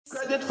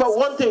Credit for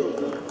one thing,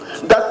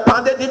 that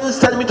Panday didn't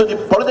send me to the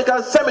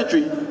political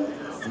cemetery,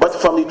 but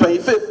from the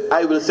 25th,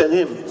 I will send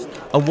him.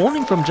 A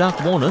warning from Jack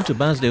Warner to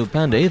Basdev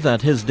Panday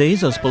that his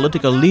days as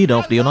political leader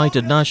of the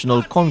United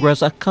National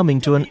Congress are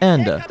coming to an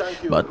end.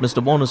 But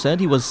Mr. Warner said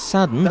he was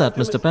saddened that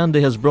Mr.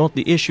 Panday has brought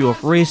the issue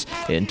of race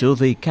into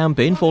the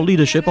campaign for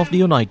leadership of the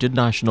United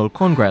National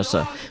Congress.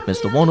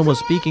 Mr. Warner was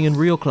speaking in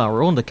Rio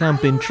Claro on the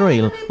campaign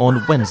trail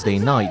on Wednesday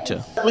night.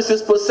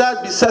 Mrs.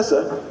 Prasad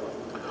Bisesa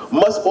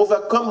must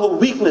overcome her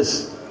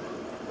weakness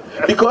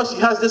because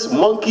she has this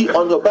monkey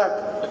on her back.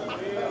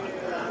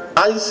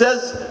 And he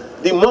says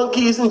the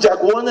monkey isn't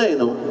Jack Warner, you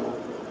know.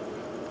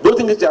 Don't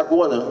think it's Jack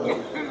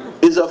Warner.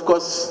 It's of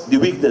course the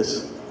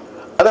weakness.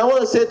 And I want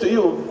to say to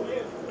you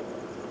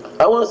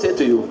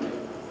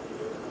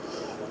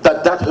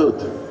that hurt.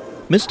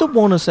 Mr.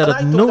 Warner said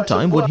at no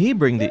time would he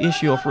bring the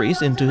issue of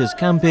race into his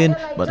campaign,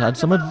 but had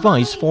some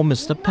advice for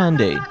Mr.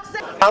 Panday.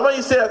 And when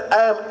you say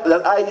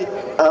that I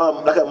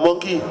am like a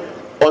monkey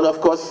on,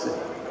 of course,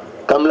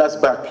 Kamala's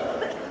back,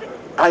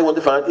 I want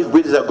to find out if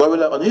Wade is a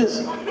gorilla on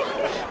his.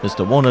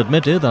 Mr. Warner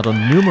admitted that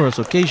on numerous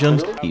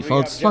occasions he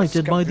felt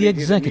slighted by the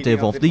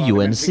executive of the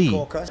UNC.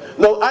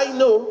 Now I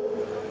know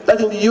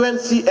that in the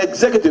UNC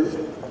executive,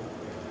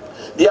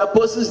 there are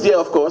persons there,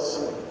 of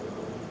course,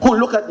 who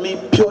look at me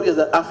purely as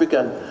an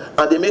African,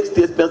 and they make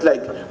statements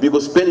like, we go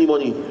spend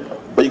money,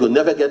 but you will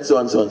never get so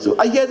and so and so.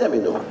 I hear them,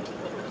 you know.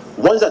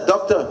 One is a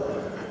doctor,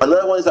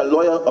 another one is a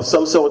lawyer of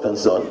some sort and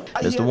so on.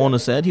 Mr. Warner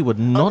said he would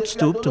not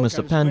stoop to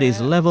Mr. Panday's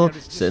level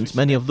since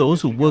many of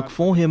those who work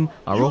for him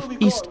are of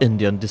East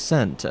Indian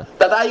descent.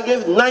 That I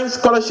gave 9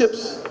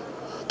 scholarships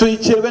to the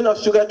children of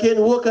sugarcane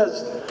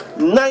workers.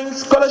 9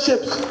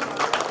 scholarships.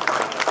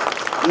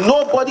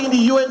 Nobody in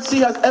the UNC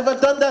has ever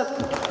done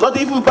that. Not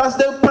even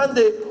Basdev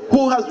Panday,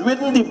 who has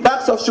ridden the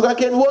backs of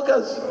sugarcane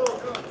workers.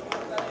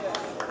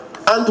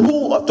 And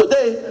who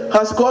today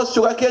has caused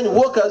sugarcane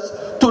workers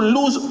to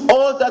lose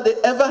all that they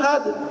ever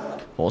had.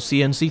 For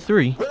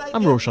CNC3,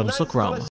 I'm Roshan Sukram.